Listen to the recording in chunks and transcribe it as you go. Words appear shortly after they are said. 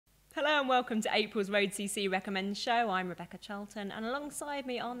and welcome to April's road.cc Recommend Show. I'm Rebecca Charlton, and alongside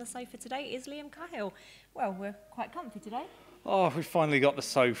me on the sofa today is Liam Cahill. Well, we're quite comfy today. Oh, we finally got the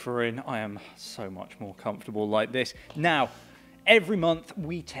sofa in. I am so much more comfortable like this. Now, every month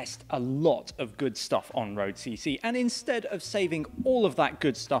we test a lot of good stuff on road.cc, and instead of saving all of that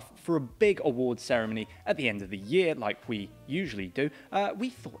good stuff for a big award ceremony at the end of the year like we usually do, we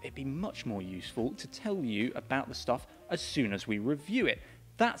thought it'd be much more useful to tell you about the stuff as soon as we review it.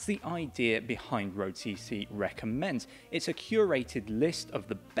 That's the idea behind road.cc Recommends. It's a curated list of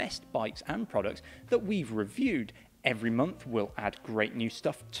the best bikes and products that we've reviewed. Every month we'll add great new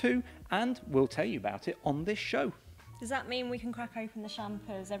stuff too, and we'll tell you about it on this show. Does that mean we can crack open the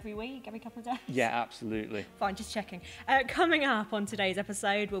champers every week, every couple of days? Yeah, absolutely. Fine, just checking. Coming up on today's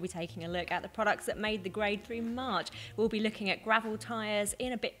episode, we'll be taking a look at the products that made the grade through March. We'll be looking at gravel tyres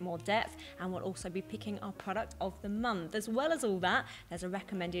in a bit more depth, and we'll also be picking our product of the month. As well as all that, there's a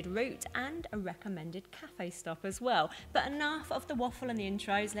recommended route and a recommended cafe stop as well. But enough of the waffle and the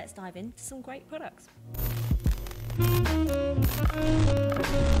intros, let's dive into some great products.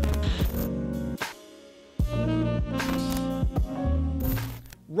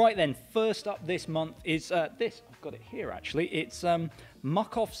 Right then, first up this month is this. I've got it here actually. It's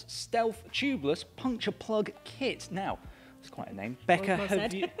Mukhoff's Stealth Tubeless Puncture Plug Kit. Now, it's quite a name. Becca,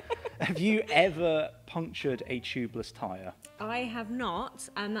 have you ever punctured a tubeless tyre? I have not,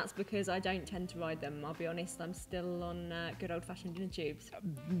 and that's because I don't tend to ride them. I'll be honest, I'm still on good old-fashioned inner tubes.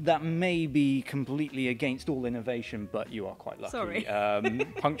 That may be completely against all innovation, but you are quite lucky. Sorry.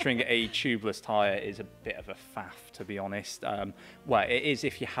 Puncturing a tubeless tyre is a bit of a faff, to be honest. Well, it is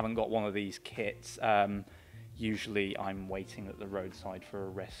if you haven't got one of these kits. Usually I'm waiting at the roadside for a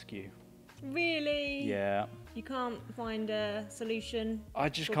rescue. Really? Yeah. You can't find a solution? I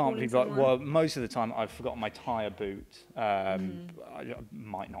just can't believe that. Well, most of the time I've forgotten my tyre boot. I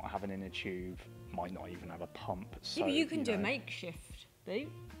might not have an inner tube, might not even have a pump. So, yeah, but you can do a makeshift boot.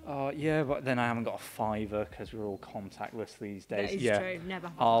 Yeah, but then I haven't got a fiver because we're all contactless these days. That is true.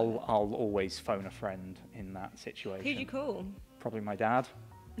 Never. I'll always phone a friend in that situation. Who'd you call? Probably my dad.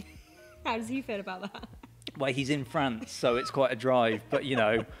 How does he feel about that? Well, he's in France, so it's quite a drive. But you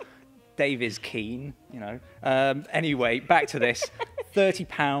know. Dave is keen, you know. Anyway, back to this.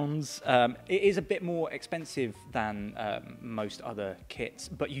 £30. It is a bit more expensive than most other kits,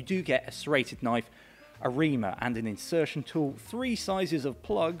 but you do get a serrated knife, a reamer and an insertion tool, 3 sizes of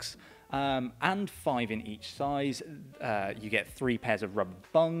plugs, and 5 in each size. You get 3 pairs of rubber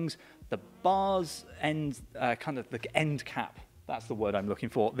bungs. The bars end, kind of the end cap. That's the word I'm looking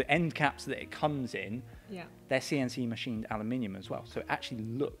for. The end caps that it comes in, they're CNC machined aluminium as well. So it actually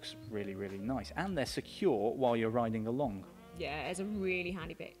looks really, really nice. And they're secure while you're riding along. Yeah, it's a really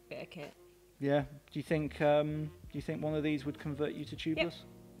handy bit of kit. Yeah. Do you think one of these would convert you to tubeless? Yep.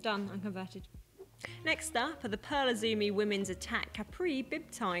 Done. I'm converted. Next up are the Pearlazumi Women's Attack Capri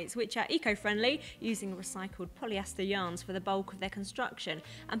Bibtights, which are eco-friendly, using recycled polyester yarns for the bulk of their construction.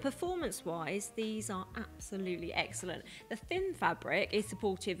 And performance-wise, these are absolutely excellent. The thin fabric is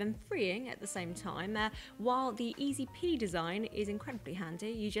supportive and freeing at the same time, while the Easy P design is incredibly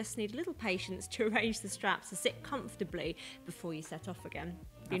handy. You just need a little patience to arrange the straps to sit comfortably before you set off again.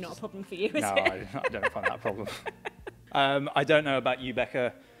 Be not a problem for you, is it? No, I don't find that a problem. I don't know about you,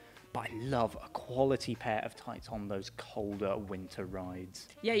 Becca, but I love a quality pair of tights on those colder winter rides.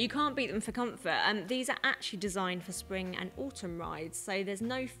 Yeah, you can't beat them for comfort. These are actually designed for spring and autumn rides, so there's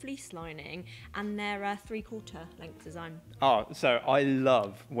no fleece lining, and they're a 3/4 length design. Oh, so I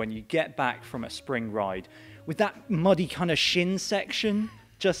love when you get back from a spring ride with that muddy kind of shin section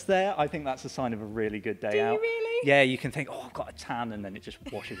just there. I think that's a sign of a really good day out. Do you really? Yeah, you can think, oh, I've got a tan, and then it just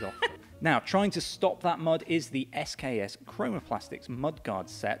washes off. Now, trying to stop that mud is the SKS Chromoplastics mudguard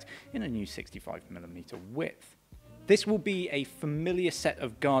set in a new 65mm width. This will be a familiar set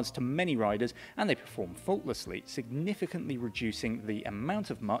of guards to many riders, and they perform faultlessly, significantly reducing the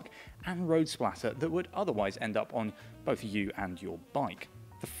amount of muck and road splatter that would otherwise end up on both you and your bike.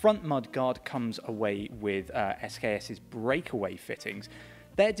 The front mud guard comes away with SKS's breakaway fittings.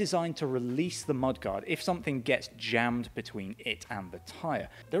 They're designed to release the mudguard if something gets jammed between it and the tyre.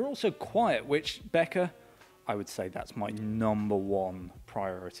 They're also quiet, which, Becca, I would say that's my #1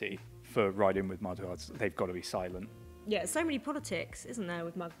 priority for riding with mudguards. They've got to be silent. Yeah, so many politics, isn't there,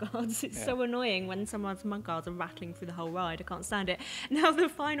 with mudguards? It's so annoying when someone's mudguards are rattling through the whole ride. I can't stand it. Now, the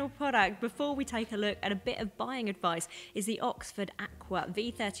final product, before we take a look at a bit of buying advice, is the Oxford Aqua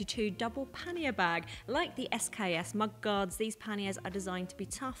V32 double pannier bag. Like the SKS mudguards, these panniers are designed to be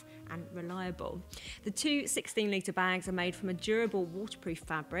tough and reliable. The two 16-litre bags are made from a durable waterproof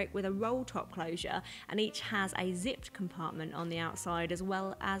fabric with a roll top closure, and each has a zipped compartment on the outside as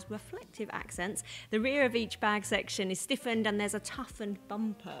well as reflective accents. The rear of each bag section is stiffened, and there's a toughened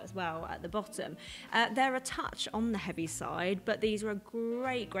bumper as well at the bottom. They're a touch on the heavy side, but these are a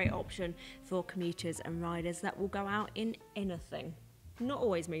great option for commuters and riders that will go out in anything. Not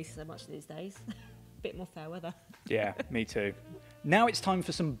always me so much these days. Bit more fair weather. Yeah, me too. Now it's time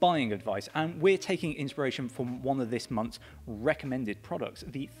for some buying advice, and we're taking inspiration from one of this month's recommended products,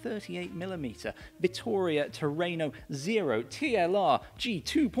 the 38mm Vitoria Tereno Zero TLR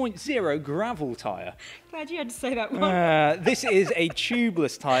G2.0 gravel tyre. Glad you had to say that one. This is a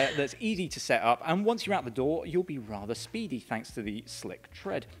tubeless tyre that's easy to set up, and once you're out the door, you'll be rather speedy thanks to the slick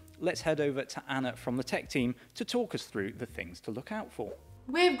tread. Let's head over to Anna from the tech team to talk us through the things to look out for.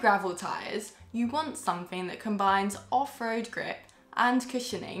 With gravel tyres, you want something that combines off-road grip and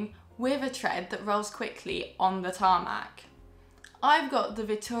cushioning with a tread that rolls quickly on the tarmac. I've got the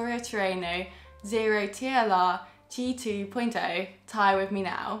Vitoria Tereno Zero TLR G2.0 tyre with me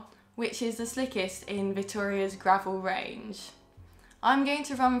now, which is the slickest in Vitoria's gravel range. I'm going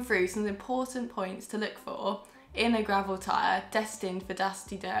to run through some important points to look for in a gravel tyre destined for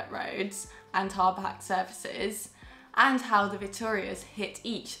dusty dirt roads and hard-packed surfaces, and how the Vitorias hit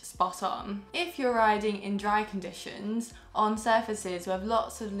each spot on. If you're riding in dry conditions on surfaces with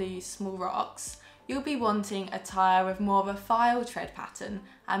lots of loose small rocks, you'll be wanting a tyre with more of a file tread pattern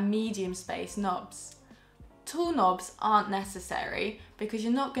and medium space knobs. Tall knobs aren't necessary because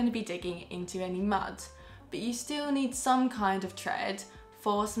you're not going to be digging into any mud, but you still need some kind of tread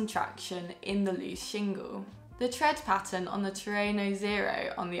for some traction in the loose shingle. The tread pattern on the Tereno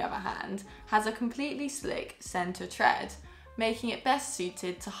Zero, on the other hand, has a completely slick centre tread, making it best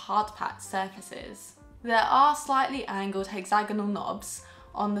suited to hard-packed surfaces. There are slightly angled hexagonal knobs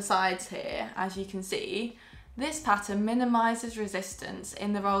on the sides here, as you can see. This pattern minimises resistance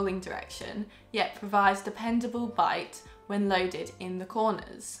in the rolling direction, yet provides dependable bite when loaded in the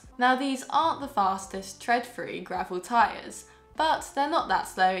corners. Now, these aren't the fastest tread-free gravel tyres, but they're not that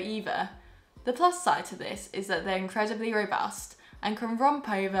slow either. The plus side to this is that they're incredibly robust and can romp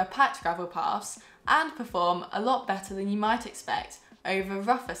over packed gravel paths and perform a lot better than you might expect over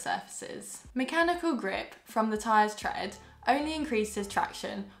rougher surfaces. Mechanical grip from the tyre's tread only increases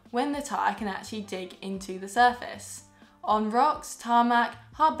traction when the tyre can actually dig into the surface. On rocks, tarmac,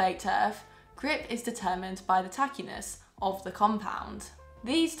 hard-baked turf, grip is determined by the tackiness of the compound.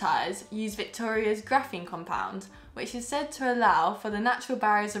 These tyres use Vitoria's graphene compound, which is said to allow for the natural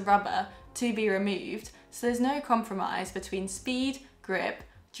barriers of rubber to be removed, so there's no compromise between speed, grip,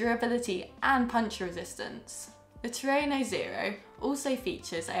 durability and puncture resistance. The Tereno Zero also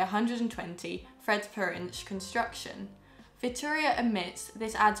features a 120 threads per inch construction. Vitoria admits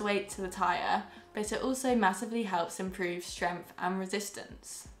this adds weight to the tyre, but it also massively helps improve strength and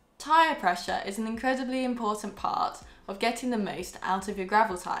resistance. Tyre pressure is an incredibly important part of getting the most out of your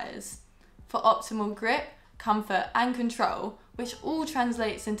gravel tyres. For optimal grip, comfort and control, which all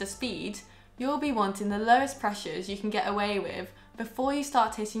translates into speed, you'll be wanting the lowest pressures you can get away with before you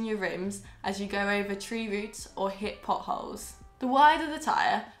start hitting your rims as you go over tree roots or hit potholes. The wider the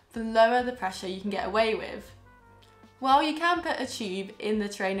tyre, the lower the pressure you can get away with. While you can put a tube in the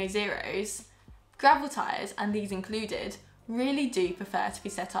Tereno Zeros, gravel tyres, and these included, really do prefer to be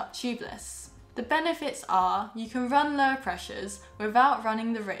set up tubeless. The benefits are you can run lower pressures without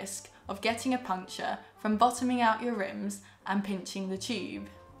running the risk of getting a puncture from bottoming out your rims and pinching the tube.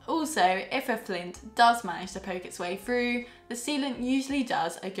 Also, if a flint does manage to poke its way through, the sealant usually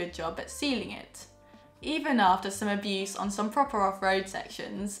does a good job at sealing it. Even after some abuse on some proper off-road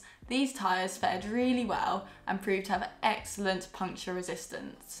sections, these tyres fared really well and proved to have excellent puncture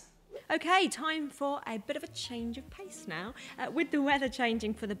resistance. Okay, time for a bit of a change of pace now. With the weather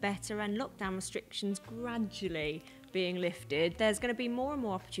changing for the better and lockdown restrictions gradually being lifted, there's going to be more and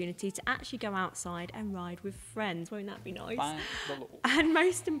more opportunity to actually go outside and ride with friends. Won't that be nice? And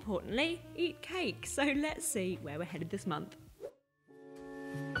most importantly, eat cake. So let's see where we're headed this month.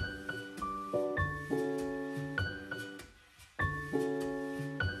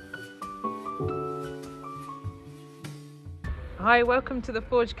 Hi, welcome to the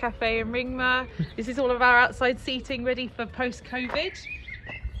Forge Cafe in Rigma. This is all of our outside seating ready for post-COVID.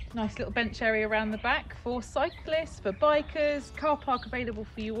 Nice little bench area around the back for cyclists, for bikers, car park available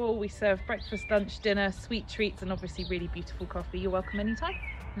for you all. We serve breakfast, lunch, dinner, sweet treats, and obviously really beautiful coffee. You're welcome anytime.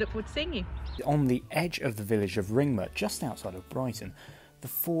 Look forward to seeing you. On the edge of the village of Rigma, just outside of Brighton, the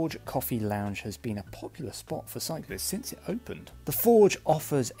Forge Coffee Lounge has been a popular spot for cyclists since it opened. The Forge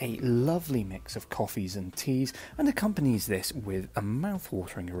offers a lovely mix of coffees and teas and accompanies this with a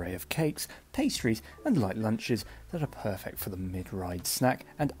mouth-watering array of cakes, pastries and light lunches that are perfect for the mid-ride snack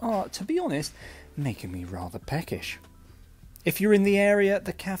and are, to be honest, making me rather peckish. If you're in the area,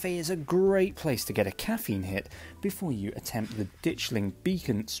 the Caffe is a great place to get a caffeine hit before you attempt the Ditchling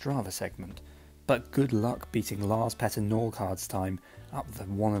Beacon Strava segment. But good luck beating Lars Petter Norgard's time up the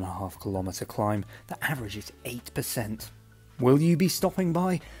 1.5 kilometre climb that averages 8%. Will you be stopping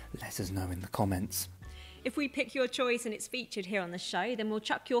by? Let us know in the comments. If we pick your choice and it's featured here on the show, then we'll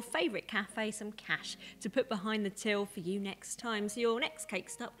chuck your favourite cafe some cash to put behind the till for you next time. So your next cake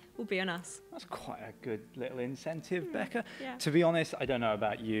stop will be on us. That's quite a good little incentive, Becca. Yeah. To be honest, I don't know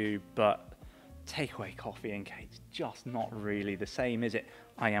about you, but takeaway coffee and cake's just not really the same, is it?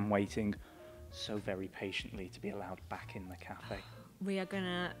 I am waiting so very patiently to be allowed back in the cafe. We are going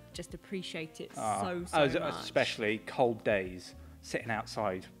to just appreciate it so much. Especially cold days, sitting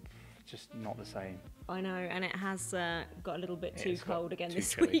outside, just not the same. I know, and it has got a little bit too cold again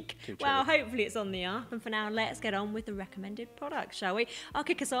this chilly, week. Well, hopefully it's on the up. And for now, let's get on with the recommended products, shall we? I'll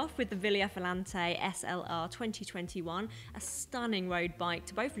kick us off with the Villafilante SLR 2021, a stunning road bike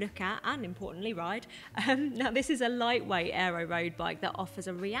to both look at and, importantly, ride. Now, this is a lightweight aero road bike that offers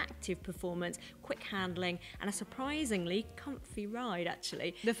a reactive performance, quick handling, and a surprisingly comfy ride,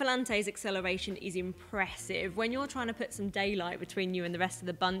 actually. The Filante's acceleration is impressive. When you're trying to put some daylight between you and the rest of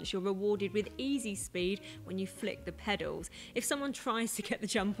the bunch, you're rewarded with easy speed when you flick the pedals. If someone tries to get the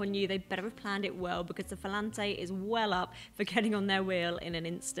jump on you, they better have planned it well, because the Filante is well up for getting on their wheel in an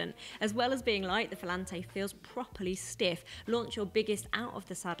instant. As well as being light, the Filante feels properly stiff. Launch your biggest out of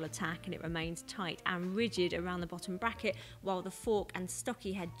the saddle attack and it remains tight and rigid around the bottom bracket, while the fork and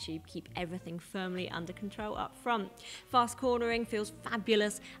stocky head tube keep everything firmly under control up front. Fast cornering feels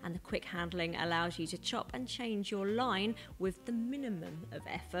fabulous, and the quick handling allows you to chop and change your line with the minimum of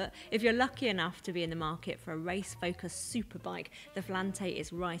effort. If you're lucky enough to be in the market for a race-focused superbike, the Filante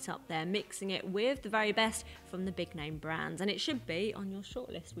is right up there, mixing it with the very best from the big-name brands, and it should be on your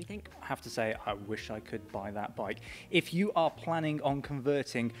shortlist, we think. I have to say, I wish I could buy that bike. If you are planning on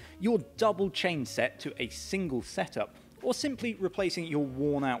converting your double chain set to a single setup, or simply replacing your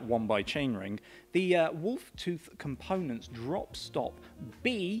worn-out 1x chainring, the Wolf Tooth Components Drop Stop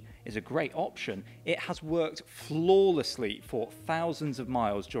B is a great option. It has worked flawlessly for thousands of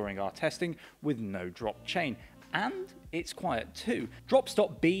miles during our testing with no drop chain. And it's quiet too. Drop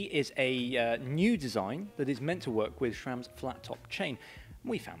Stop B is a new design that is meant to work with SRAM's flat top chain.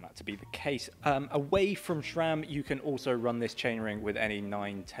 We found that to be the case. Away from SRAM, you can also run this chainring with any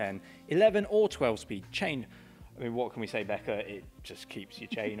 9, 10, 11 or 12 speed chain. I mean, what can we say, Becca? It just keeps your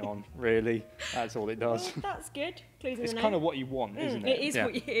chain on, really. That's all it does. Well, that's good. It's kind of what you want, isn't it? It is,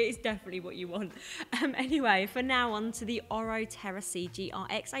 it is definitely what you want. Anyway, for now on to the Orro Terra CG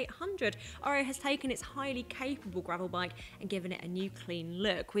RX 800. Orro has taken its highly capable gravel bike and given it a new clean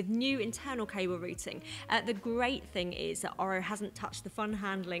look with new internal cable routing. The great thing is that Orro hasn't touched the fun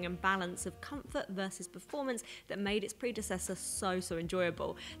handling and balance of comfort versus performance that made its predecessor so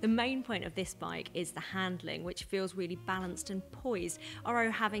enjoyable. The main point of this bike is the handling, which feels really balanced and poised.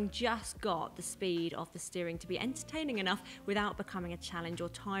 Orro having just got the speed of the steering to be entertaining enough without becoming a challenge or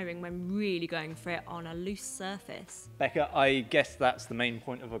tiring when really going for it on a loose surface. Becca, I guess that's the main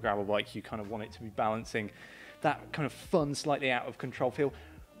point of a gravel bike. You kind of want it to be balancing that kind of fun, slightly out of control feel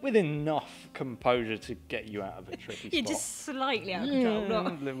with enough composure to get you out of a tricky spot. You're just slightly out of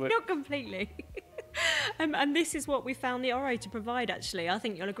control, not completely. And this is what we found the Orro to provide, actually. I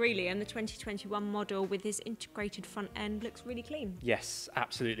think you'll agree, Liam, the 2021 model with this integrated front end looks really clean. Yes,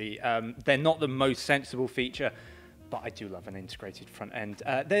 absolutely. They're not the most sensible feature, but I do love an integrated front end.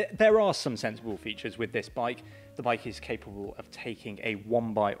 There are some sensible features with this bike. The bike is capable of taking a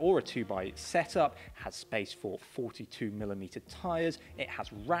 1x or a 2x setup, has space for 42mm tyres, it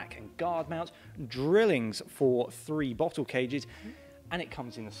has rack and guard mounts, drillings for 3 bottle cages, and it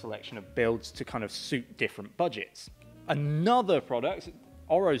comes in a selection of builds to kind of suit different budgets. Another product,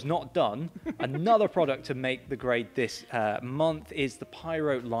 Orro's not done, another product to make the grade this month is the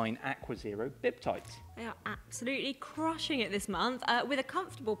Pyro line Aquazero Bibtights. They are absolutely crushing it this month with a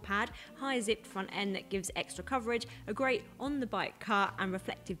comfortable pad, high zipped front end that gives extra coverage, a great on the bike cut and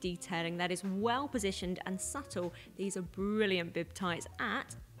reflective detailing that is well positioned and subtle. These are brilliant Bibtights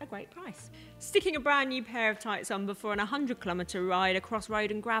at a great price. Sticking a brand new pair of tights on before an 100-kilometre ride across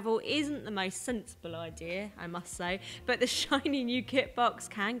road and gravel isn't the most sensible idea, I must say, but the shiny new kit box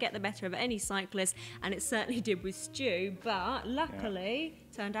can get the better of any cyclist, and it certainly did with Stu, but luckily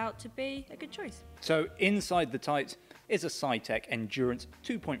turned out to be a good choice. So inside the tights is a Cytec Endurance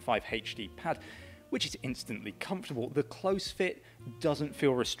 2.5 HD pad, which is instantly comfortable. The close fit doesn't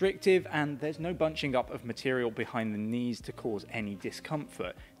feel restrictive, and there's no bunching up of material behind the knees to cause any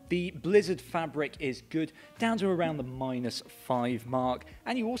discomfort. The Blizzard fabric is good, down to around the -5 mark,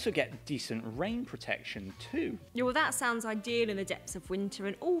 and you also get decent rain protection too. Yeah, well, that sounds ideal in the depths of winter,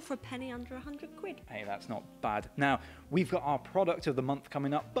 and all for a penny under 100 quid. Hey, that's not bad. Now, we've got our product of the month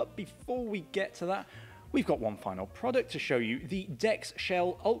coming up, but before we get to that, we've got one final product to show you. The Dex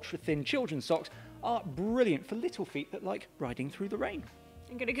Shell Ultra Thin Children's Socks are brilliant for little feet that like riding through the rain.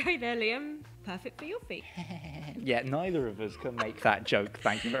 I'm going to go there, Liam. Perfect for your feet. Yeah, neither of us can make that joke.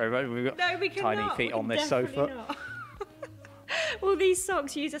 Thank you very much. We've got No, we tiny cannot. feet We on this definitely sofa. not. Well, these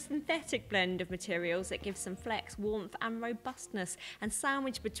socks use a synthetic blend of materials that gives some flex, warmth and robustness, and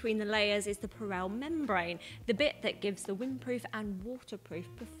sandwiched between the layers is the Pirel membrane, the bit that gives the windproof and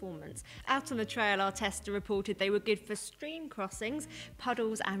waterproof performance. Out on the trail, our tester reported they were good for stream crossings,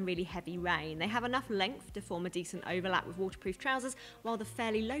 puddles and really heavy rain. They have enough length to form a decent overlap with waterproof trousers, while the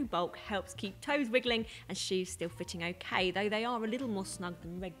fairly low bulk helps keep toes wiggling and shoes still fitting okay, though they are a little more snug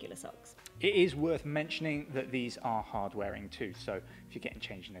than regular socks. It is worth mentioning that these are hard wearing too, so if you're getting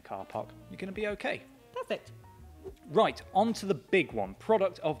changed in a car park, you're going to be okay. Perfect. Right, on to the big one,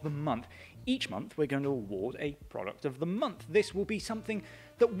 product of the month. Each month we're going to award a product of the month. This will be something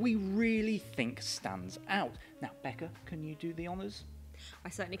that we really think stands out. Now, Becca, can you do the honours? I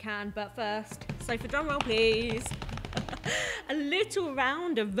certainly can, but first, sofa drum roll please. A little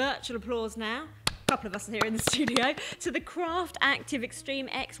round of virtual applause now. Couple of us here in the studio, to the Craft Active Extreme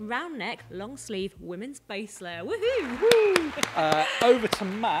X round neck long sleeve women's base layer. Woohoo! Over to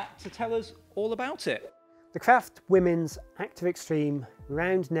Matt to tell us all about it. The Craft Women's Active Extreme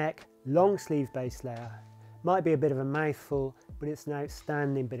round neck long sleeve base layer might be a bit of a mouthful, but it's an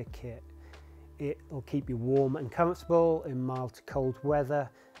outstanding bit of kit. It will keep you warm and comfortable in mild to cold weather,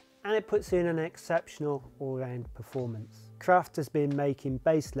 and it puts in an exceptional all-round performance. Craft has been making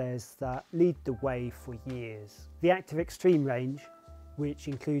base layers that lead the way for years. The Active Extreme range, which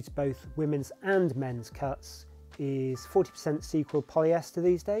includes both women's and men's cuts, is 40% sequel polyester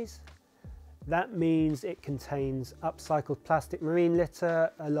these days. That means it contains upcycled plastic marine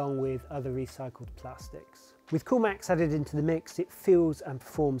litter along with other recycled plastics. With Coolmax added into the mix, it feels and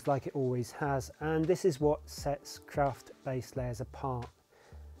performs like it always has, and this is what sets Craft base layers apart.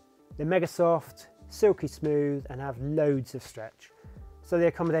 They're mega soft, silky smooth and have loads of stretch. So they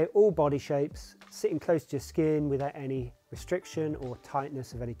accommodate all body shapes, sitting close to your skin without any restriction or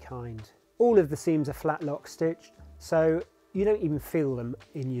tightness of any kind. All of the seams are flat lock stitched, so you don't even feel them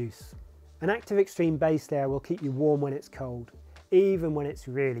in use. An Active Extreme base layer will keep you warm when it's cold, even when it's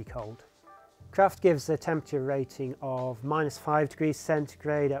really cold. Craft gives a temperature rating of -5 degrees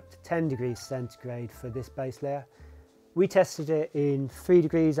centigrade up to 10 degrees centigrade for this base layer. We tested it in 3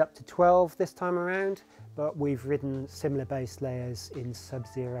 degrees up to 12 this time around, but we've ridden similar base layers in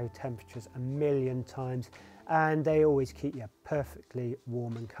sub-zero temperatures a million times, and they always keep you perfectly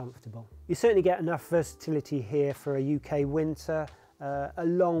warm and comfortable. You certainly get enough versatility here for a UK winter,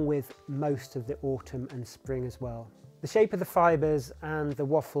 along with most of the autumn and spring as well. The shape of the fibres and the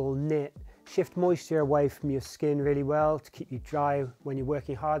waffle knit shift moisture away from your skin really well to keep you dry when you're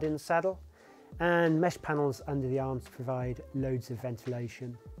working hard in the saddle. And mesh panels under the arms provide loads of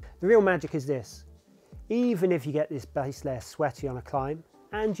ventilation. The real magic is this: even if you get this base layer sweaty on a climb,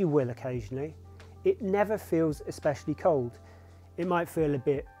 and you will occasionally, it never feels especially cold. It might feel a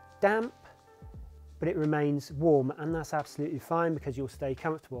bit damp, but it remains warm, and that's absolutely fine because you'll stay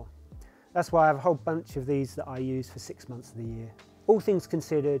comfortable. That's why I have a whole bunch of these that I use for 6 months of the year. All things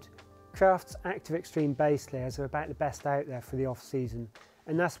considered, Craft's Active Extreme base layers are about the best out there for the off-season,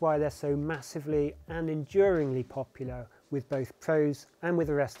 and that's why they're so massively and enduringly popular with both pros and with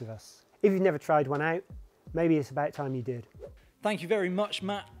the rest of us. If you've never tried one out, maybe it's about time you did. Thank you very much,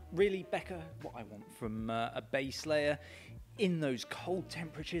 Matt. Really, Becca, what I want from a base layer in those cold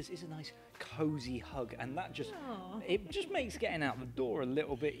temperatures is a nice cozy hug, and that just it just makes getting out the door a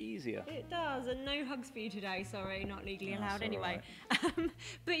little bit easier. It does, and no hugs for you today, sorry, not legally allowed That's anyway.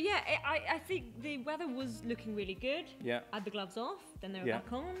 But yeah, I think the weather was looking really good. Yeah. Had the gloves off, then they were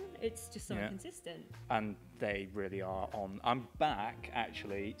back on. It's just so inconsistent. And they really are on. I'm back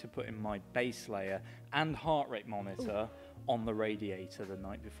actually to put in my base layer and heart rate monitor on the radiator the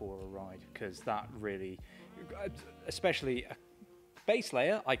night before a ride, because that really, especially Base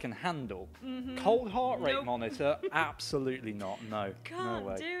layer, I can handle. Cold heart rate monitor, absolutely not. No, no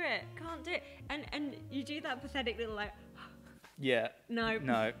way. Can't do it. And you do that pathetic little like. Yeah.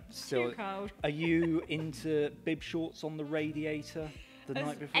 No. Still. Too cold. Are you into bib shorts on the radiator the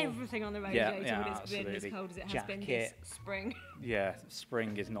night before? Everything on the radiator when it's absolutely. been as cold as it has been this spring. Yeah,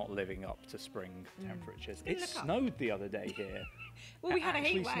 spring is not living up to spring temperatures. It snowed the other day here. Well, we had a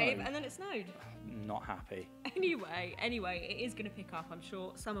heat wave and then it snowed. Not happy. Anyway, it is going to pick up, I'm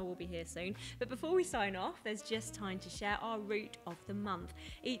sure. Summer will be here soon. But before we sign off, there's just time to share our route of the month.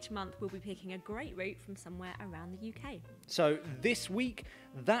 Each month we'll be picking a great route from somewhere around the UK. So this week,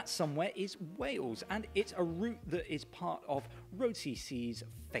 that somewhere is Wales, and it's a route that is part of road.cc's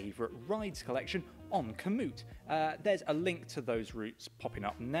favourite rides collection on Komoot. There's a link to those routes popping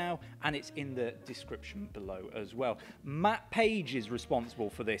up now, and it's in the description below as well. Matt Page is responsible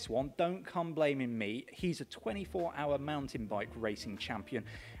for this one. Don't come blaming me. He's a 24-hour mountain bike racing champion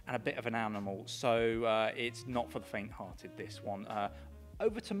and a bit of an animal, so it's not for the faint-hearted, this one.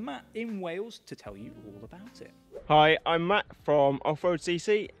 Over to Matt in Wales to tell you all about it. Hi, I'm Matt from Off-Road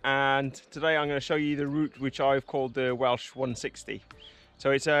CC, and today I'm going to show you the route which I've called the Welsh 160. So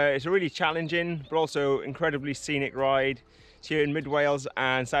it's a really challenging but also incredibly scenic ride. It's here in mid Wales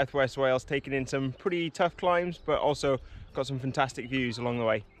and southwest Wales, taking in some pretty tough climbs but also got some fantastic views along the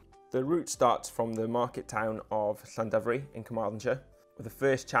way. The route starts from the market town of Llandovery in Carmarthenshire, with the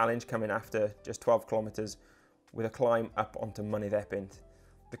first challenge coming after just 12 kilometres with a climb up onto Mynydd Epynt.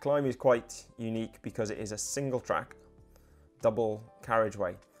 The climb is quite unique because it is a single track, double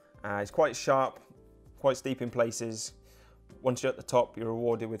carriageway. It's quite sharp, quite steep in places. Once you're at the top, you're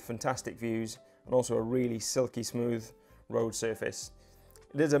rewarded with fantastic views and also a really silky smooth road surface.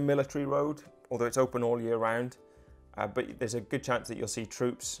 It is a military road, although it's open all year round, but there's a good chance that you'll see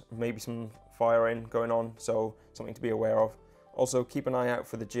troops, maybe some firing going on, so something to be aware of. Also keep an eye out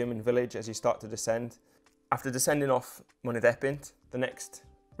for the German village as you start to descend. After descending off Mynydd Epynt, the next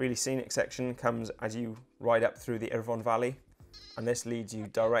really scenic section comes as you ride up through the Irfon Valley, and this leads you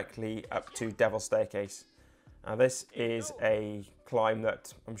directly up to Devil's Staircase. Now this is a climb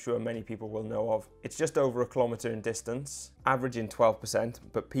that I'm sure many people will know of. It's just over 1 kilometre in distance, averaging 12%,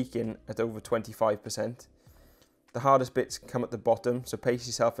 but peaking at over 25%. The hardest bits come at the bottom, so pace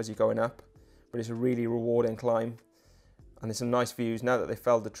yourself as you're going up, but it's a really rewarding climb. And there's some nice views. Now that they've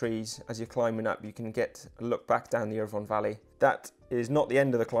felled the trees, as you're climbing up, you can get a look back down the Irfon Valley. That is not the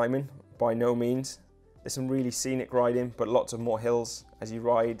end of the climbing, by no means. There's some really scenic riding, but lots of more hills as you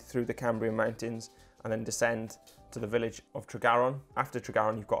ride through the Cambrian Mountains and then descend to the village of Tregaron. After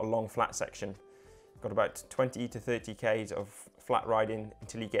Tregaron, you've got a long flat section. You've got about 20 to 30 k's of flat riding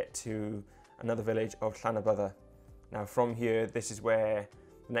until you get to another village of Llanybydder. Now from here, this is where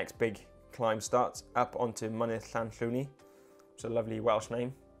the next big climb starts, up onto Mynydd Llanllwni. It's a lovely Welsh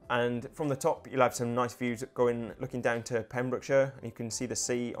name. And from the top, you'll have some nice views looking down to Pembrokeshire, and you can see the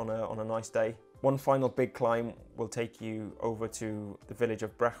sea on a nice day. One final big climb will take you over to the village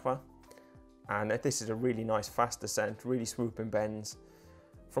of Brechfa. And this is a really nice fast descent, really swooping bends.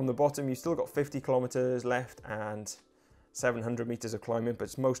 From the bottom, you've still got 50 kilometres left and 700 metres of climbing, but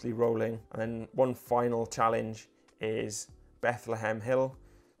it's mostly rolling. And then one final challenge is Bethlehem Hill.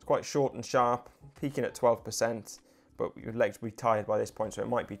 It's quite short and sharp, peaking at 12%, but your legs will be tired by this point, so it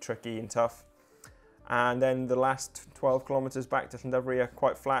might be tricky and tough. And then the last 12 kilometres back to Llandovery are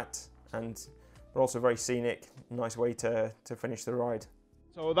quite flat, but also very scenic. Nice way to finish the ride.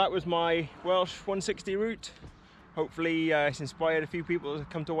 So that was my Welsh 160 route. Hopefully it's inspired a few people to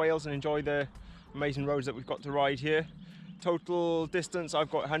come to Wales and enjoy the amazing roads that we've got to ride here. Total distance,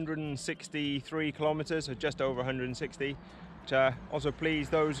 I've got 163 kilometres, so just over 160. Which also please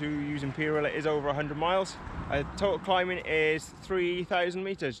those who use Imperial, it is over 100 miles. Total climbing is 3,000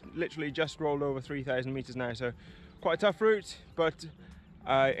 metres, literally just rolled over 3,000 metres now, so quite a tough route, but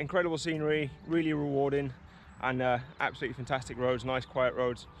incredible scenery, really rewarding, and absolutely fantastic roads, nice quiet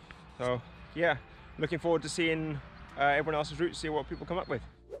roads. So yeah, looking forward to seeing everyone else's routes, see what people come up with.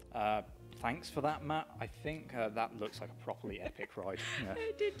 Thanks for that, Matt. I think that looks like a properly epic ride. Yeah.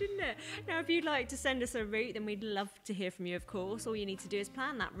 It did, didn't it? Now, if you'd like to send us a route, then we'd love to hear from you, of course. All you need to do is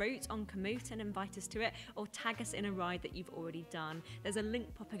plan that route on Komoot and invite us to it, or tag us in a ride that you've already done. There's a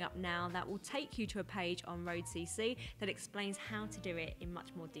link popping up now that will take you to a page on road.cc that explains how to do it in much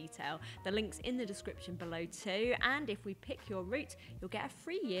more detail. The link's in the description below too, and if we pick your route, you'll get a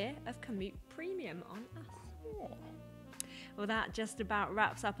free year of Komoot Premium on us. Oh. Well, that just about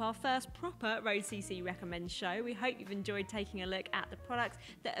wraps up our first proper Road CC Recommend show. We hope you've enjoyed taking a look at the products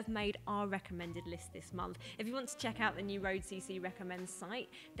that have made our recommended list this month. If you want to check out the new Road CC Recommend site,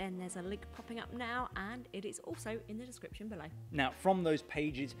 then there's a link popping up now, and it is also in the description below. Now, from those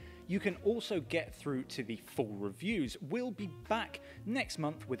pages, you can also get through to the full reviews. We'll be back next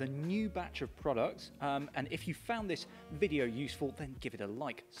month with a new batch of products, and if you found this video useful, then give it a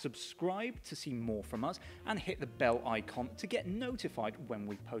like, subscribe to see more from us, and hit the bell icon to get notified when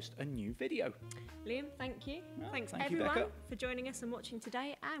we post a new video. Liam, thank you. Well, Thanks thank you, everyone Becca, for joining us and watching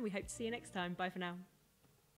today, and we hope to see you next time. Bye for now.